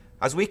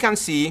 As we can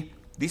see,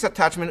 this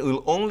attachment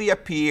will only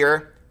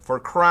appear for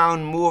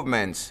crown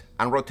movements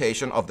and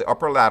rotation of the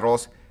upper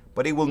laterals,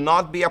 but it will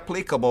not be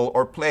applicable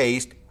or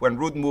placed when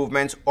root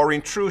movements or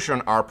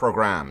intrusion are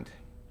programmed.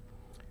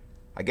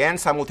 Again,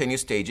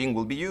 simultaneous staging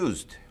will be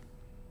used.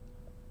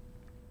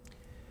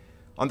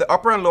 On the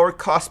upper and lower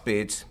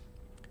cuspids,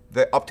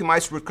 the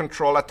optimized root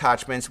control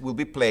attachments will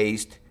be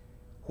placed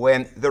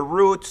when the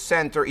root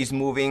center is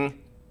moving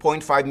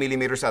 0.5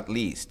 millimeters at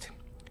least.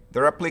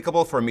 They're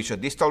applicable for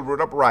mesiodistal root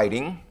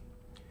uprighting.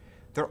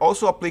 They're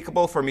also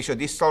applicable for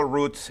mesiodistal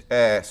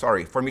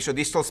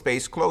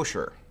space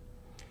closure.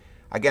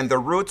 Again, the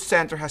root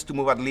center has to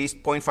move at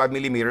least 0.5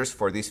 millimeters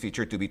for this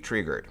feature to be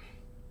triggered.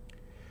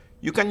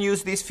 You can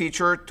use this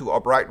feature to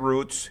upright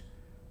roots,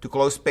 to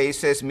close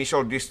spaces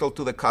mesiodistal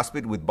to the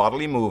cuspid with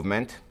bodily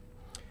movement,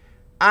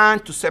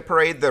 and to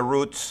separate the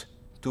roots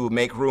to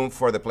make room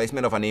for the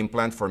placement of an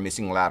implant for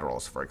missing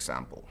laterals, for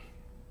example.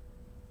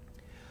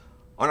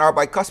 On our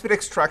bicuspid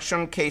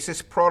extraction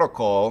cases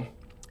protocol,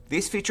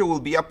 this feature will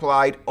be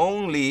applied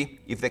only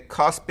if the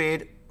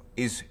cuspid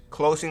is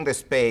closing the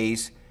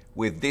space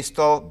with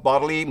distal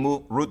bodily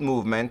root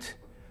movement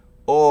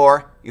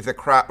or if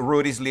the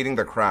root is leading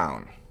the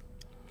crown.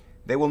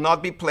 They will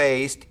not be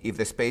placed if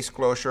the space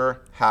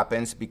closure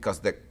happens because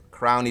the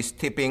crown is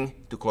tipping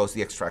to close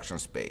the extraction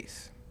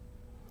space.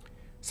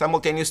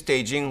 Simultaneous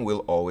staging will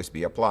always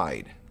be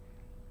applied.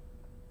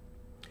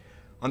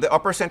 On the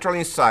upper central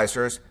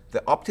incisors,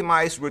 the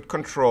optimized root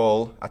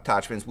control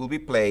attachments will be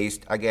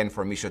placed, again,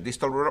 for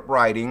mesiodistal root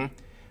uprighting.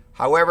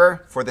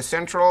 However, for the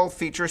central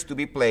features to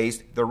be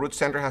placed, the root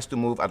center has to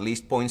move at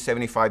least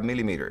 0.75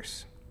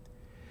 millimeters.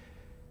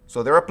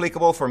 So they're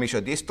applicable for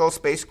mesiodistal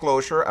space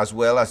closure as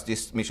well as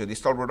this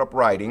mesiodistal root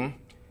uprighting.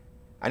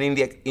 And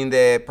in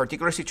the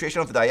particular situation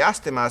of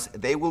diastemas,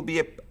 they will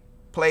be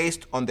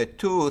placed on the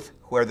tooth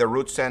where the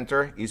root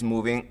center is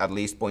moving at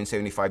least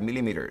 0.75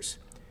 millimeters.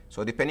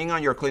 So depending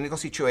on your clinical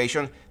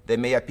situation, they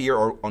may appear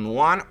on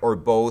one or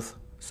both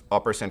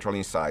upper central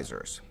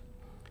incisors.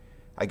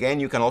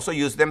 Again, you can also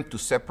use them to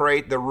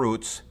separate the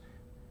roots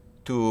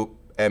to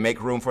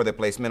make room for the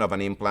placement of an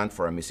implant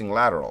for a missing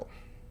lateral.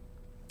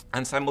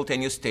 And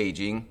simultaneous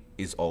staging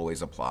is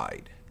always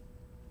applied.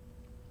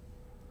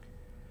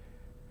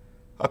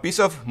 A piece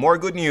of more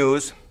good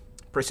news,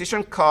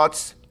 precision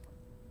cuts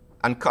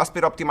and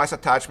cuspid optimized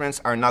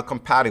attachments are now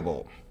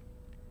compatible.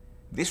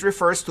 This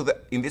refers to the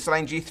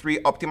Invisalign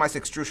G3 optimized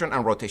extrusion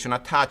and rotation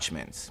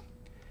attachments.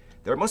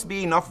 There must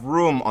be enough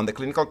room on the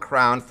clinical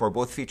crown for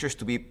both features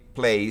to be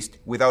placed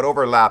without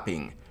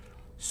overlapping.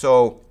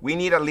 So we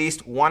need at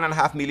least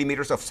 1.5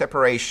 millimeters of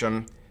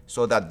separation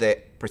so that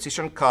the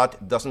precision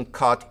cut doesn't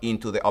cut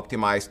into the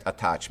optimized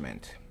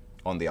attachment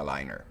on the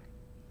aligner.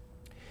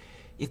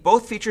 If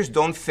both features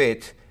don't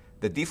fit,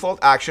 the default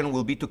action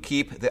will be to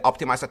keep the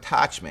optimized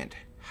attachment.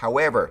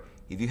 However,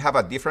 if you have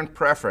a different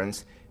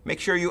preference, make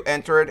sure you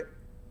enter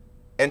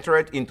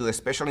it into the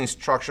special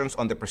instructions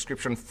on the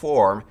prescription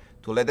form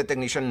to let the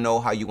technician know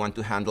how you want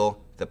to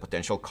handle the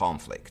potential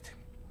conflict.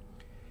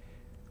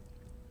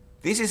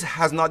 This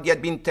has not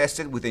yet been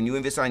tested with the new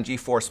Invisalign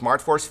G4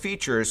 SmartForce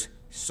features,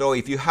 so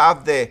if you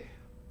have the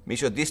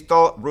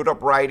mesiodistal root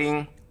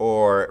uprighting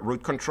or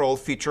root control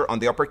feature on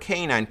the upper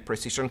canine,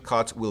 precision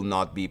cuts will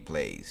not be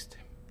placed.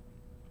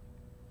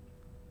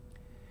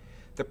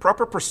 The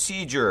proper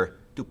procedure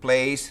to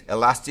place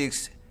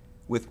elastics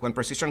when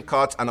precision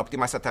cuts and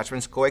optimized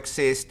attachments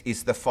coexist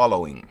is the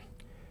following.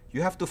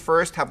 You have to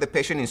first have the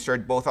patient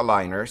insert both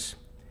aligners,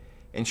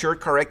 ensure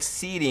correct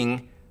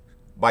seating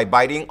by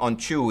biting on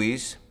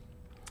chewies,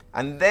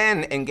 and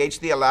then engage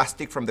the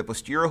elastic from the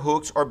posterior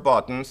hooks or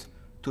buttons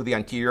to the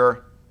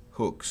anterior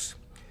hooks.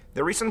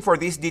 The reason for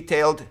this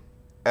detailed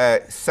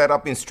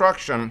setup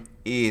instruction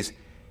is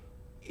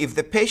if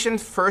the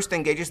patient first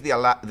engages the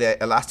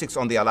elastics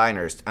on the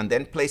aligners and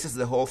then places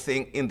the whole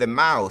thing in the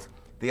mouth,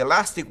 the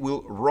elastic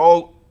will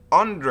roll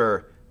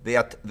under the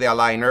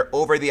aligner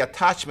over the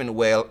attachment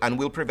well and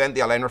will prevent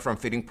the aligner from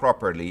fitting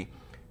properly,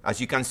 as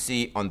you can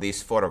see on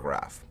this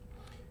photograph.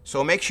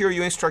 So make sure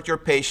you instruct your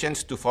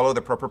patients to follow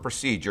the proper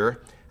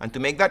procedure, and to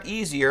make that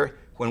easier,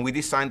 when we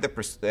design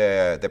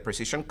the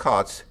precision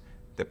cuts,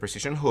 the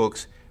precision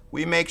hooks,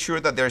 we make sure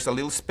that there's a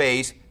little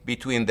space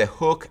between the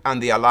hook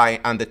and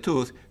the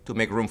tooth to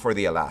make room for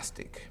the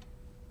elastic.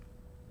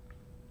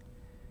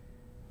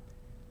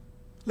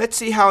 Let's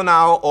see how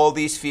now all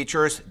these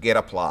features get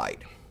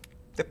applied.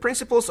 The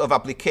principles of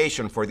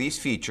application for these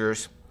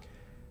features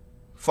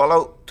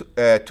follow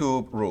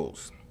two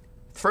rules.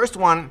 First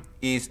one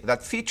is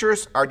that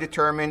features are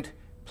determined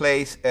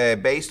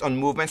based on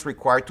movements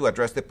required to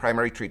address the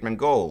primary treatment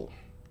goal,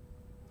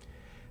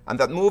 and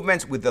that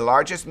movements with the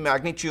largest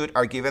magnitude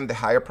are given the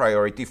higher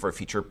priority for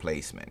feature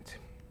placement.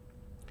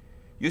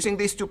 Using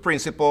these two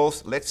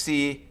principles, let's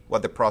see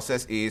what the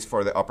process is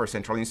for the upper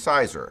central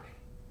incisor.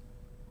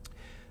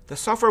 The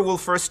software will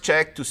first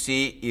check to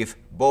see if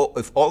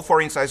all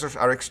 4 incisors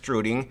are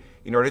extruding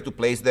in order to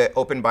place the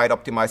open bite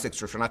optimized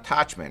extrusion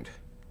attachment.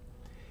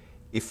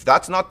 If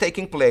that's not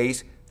taking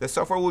place, the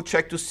software will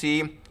check to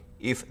see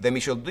if the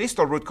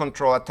mesiodistal root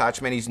control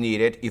attachment is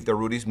needed if the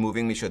root is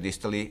moving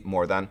mesiodistally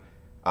more than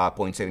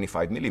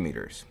 0.75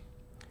 millimeters.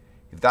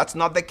 If that's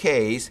not the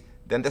case,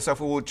 then the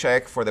software will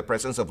check for the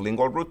presence of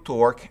lingual root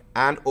torque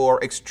and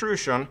or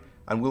extrusion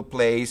and will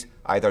place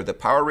either the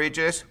power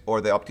ridges or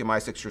the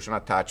optimized extrusion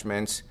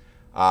attachments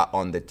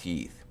on the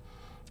teeth.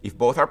 If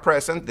both are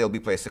present, they'll be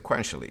placed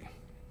sequentially.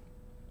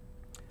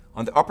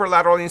 On the upper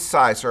lateral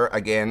incisor,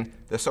 again,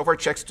 the software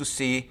checks to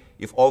see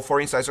if all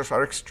 4 incisors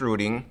are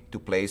extruding to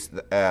place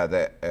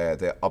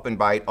the open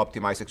bite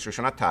optimized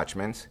extrusion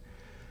attachments.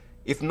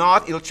 If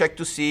not, it'll check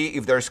to see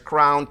if there's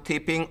crown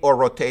tipping or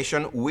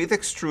rotation with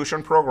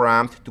extrusion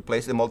programmed to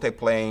place the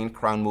multiplane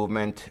crown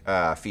movement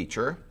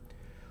feature.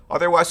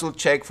 Otherwise, it'll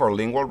check for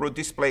lingual root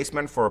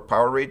displacement for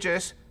power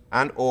ridges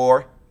and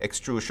or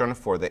extrusion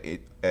for the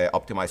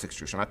optimized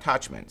extrusion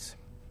attachments.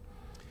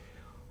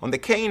 On the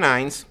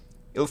canines,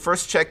 it'll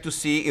first check to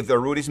see if the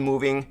root is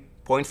moving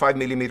 0.5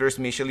 millimeters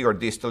mesially or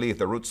distally at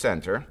the root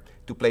center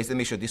to place the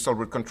mesiodistal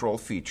root control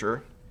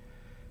feature.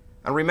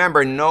 And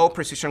remember, no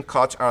precision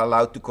cuts are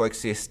allowed to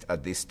coexist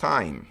at this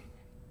time.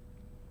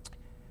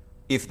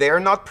 If they are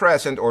not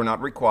present or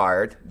not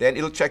required, then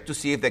it'll check to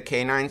see if the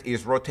canine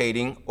is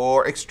rotating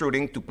or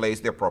extruding to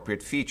place the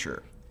appropriate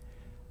feature.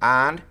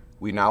 And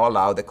we now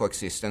allow the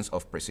coexistence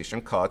of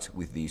precision cuts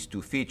with these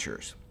two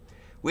features.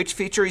 which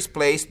feature is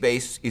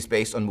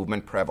based on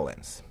movement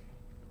prevalence.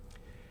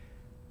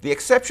 The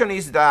exception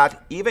is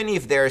that even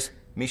if there's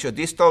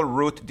mesiodistal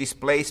root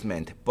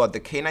displacement, but the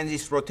canine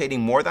is rotating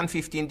more than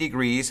 15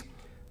 degrees,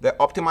 the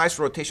optimized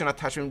rotation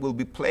attachment will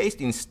be placed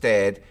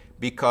instead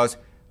because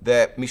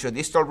the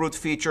mesiodistal root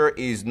feature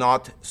is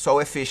not so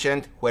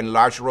efficient when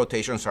large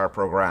rotations are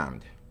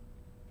programmed.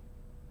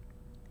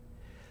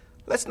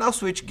 Let's now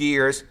switch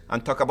gears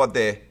and talk about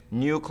the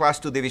new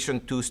Class II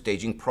Division II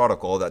staging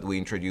protocol that we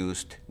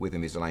introduced with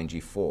Invisalign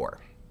G4.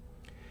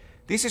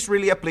 This is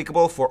really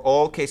applicable for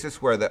all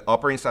cases where the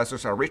upper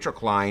incisors are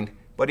retroclined,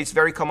 but it's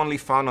very commonly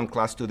found on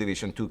Class II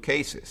Division II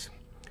cases.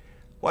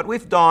 What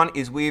we've done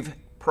is we've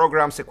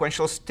programmed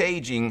sequential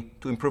staging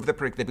to improve the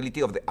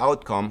predictability of the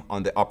outcome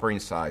on the upper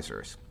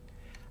incisors,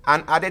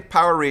 and added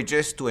power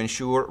ridges to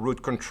ensure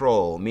root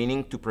control,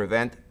 meaning to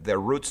prevent the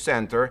root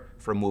center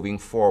from moving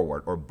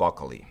forward or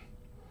buccally.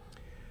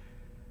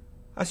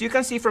 As you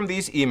can see from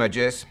these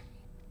images,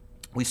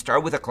 we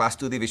start with a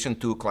Class II Division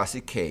II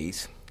classic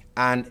case,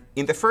 and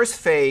in the first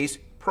phase,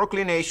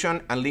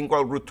 proclination and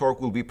lingual root torque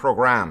will be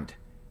programmed.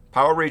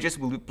 Power ridges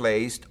will be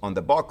placed on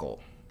the buccal.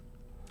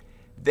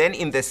 Then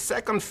in the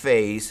second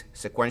phase,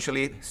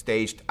 sequentially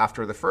staged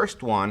after the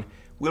first one,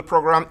 we'll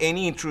program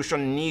any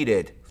intrusion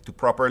needed to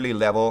properly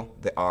level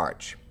the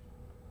arch.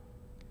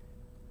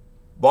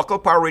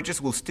 Buccal power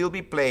ridges will still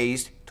be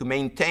placed to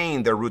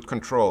maintain the root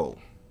control.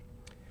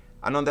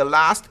 And on the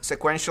last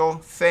sequential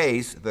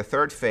phase, the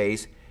third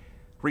phase,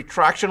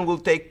 retraction will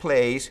take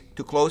place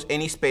to close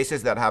any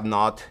spaces that have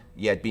not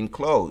yet been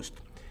closed.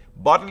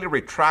 Bodily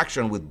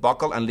retraction with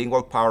buccal and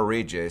lingual power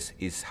ridges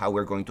is how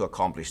we're going to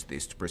accomplish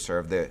this to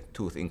preserve the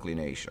tooth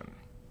inclination.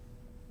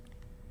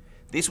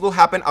 This will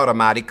happen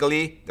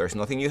automatically. There's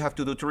nothing you have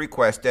to do to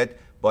request it,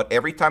 but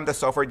every time the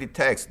software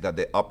detects that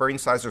the upper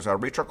incisors are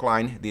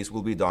retroclined, this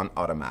will be done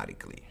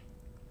automatically.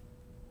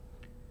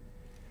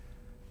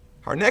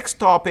 Our next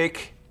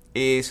topic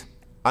is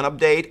an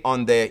update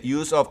on the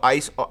use of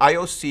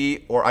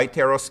IOC or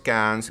iTero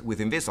scans with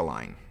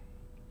Invisalign.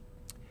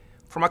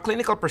 From a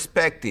clinical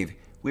perspective,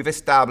 we've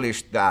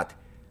established that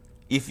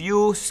if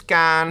you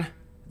scan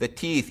the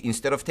teeth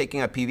instead of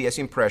taking a PVS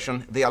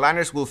impression, the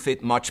aligners will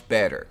fit much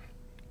better.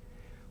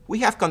 We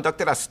have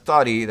conducted a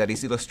study that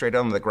is illustrated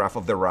on the graph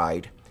of the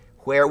right,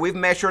 where we've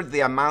measured the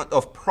amount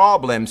of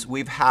problems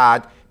we've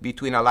had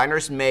between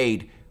aligners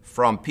made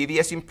from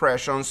PVS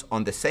impressions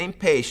on the same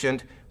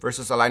patient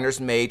versus aligners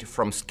made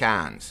from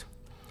scans.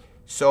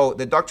 So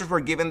the doctors were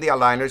given the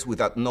aligners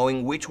without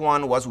knowing which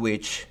one was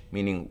which,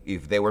 meaning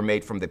if they were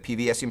made from the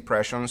PVS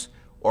impressions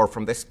or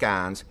from the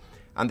scans,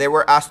 and they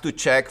were asked to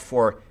check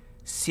for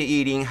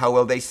seating, how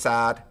well they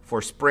sat,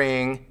 for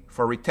spring,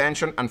 for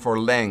retention, and for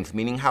length,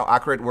 meaning how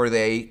accurate were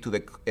they to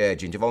the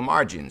gingival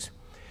margins.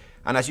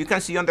 And as you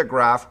can see on the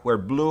graph, where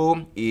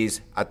blue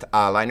is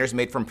aligners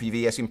made from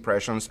PVS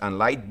impressions and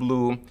light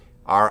blue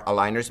are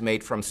aligners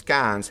made from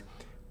scans,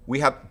 we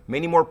have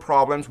many more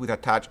problems with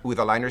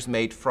aligners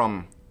made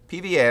from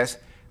PVS,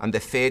 and the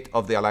fit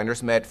of the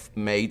aligners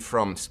made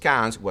from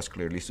scans was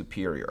clearly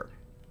superior.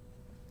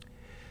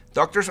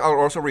 Doctors are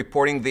also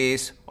reporting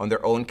this on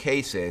their own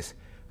cases,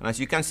 and as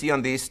you can see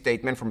on this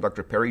statement from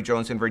Dr. Perry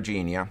Jones in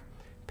Virginia,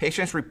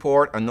 patients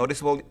report a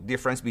noticeable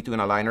difference between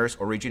aligners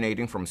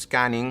originating from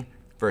scanning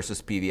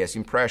versus PVS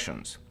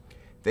impressions.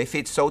 They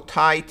fit so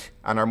tight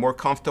and are more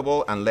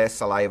comfortable, and less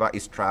saliva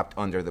is trapped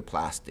under the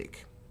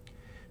plastic.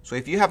 So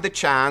if you have the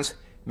chance,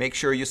 make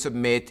sure you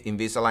submit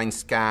Invisalign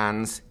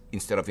scans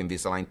instead of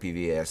Invisalign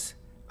PVS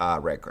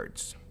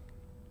records.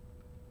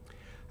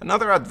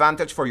 Another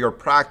advantage for your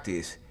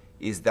practice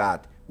is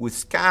that with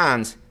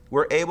scans,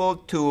 we're able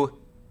to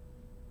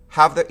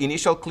have the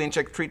initial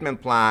ClinCheck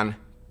treatment plan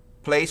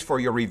placed for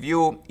your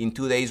review in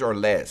 2 days or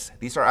less.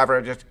 These are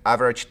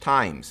average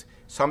times.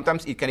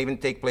 Sometimes it can even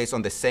take place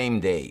on the same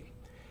day,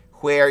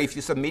 where if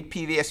you submit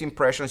PVS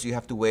impressions, you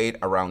have to wait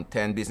around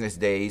 10 business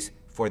days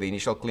for the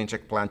initial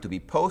ClinCheck plan to be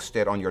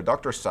posted on your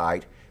doctor's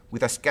site.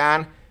 With a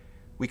scan,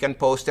 we can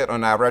post it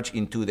on average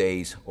in 2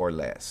 days or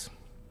less.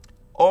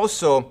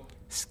 Also,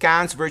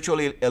 scans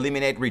virtually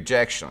eliminate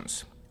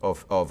rejections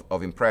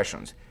of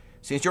impressions.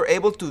 Since you're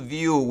able to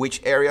view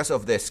which areas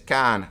of the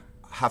scan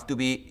have to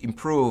be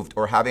improved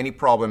or have any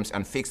problems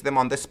and fix them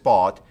on the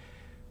spot,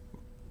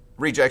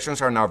 rejections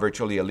are now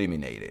virtually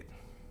eliminated.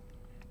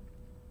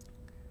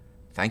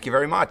 Thank you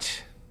very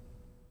much.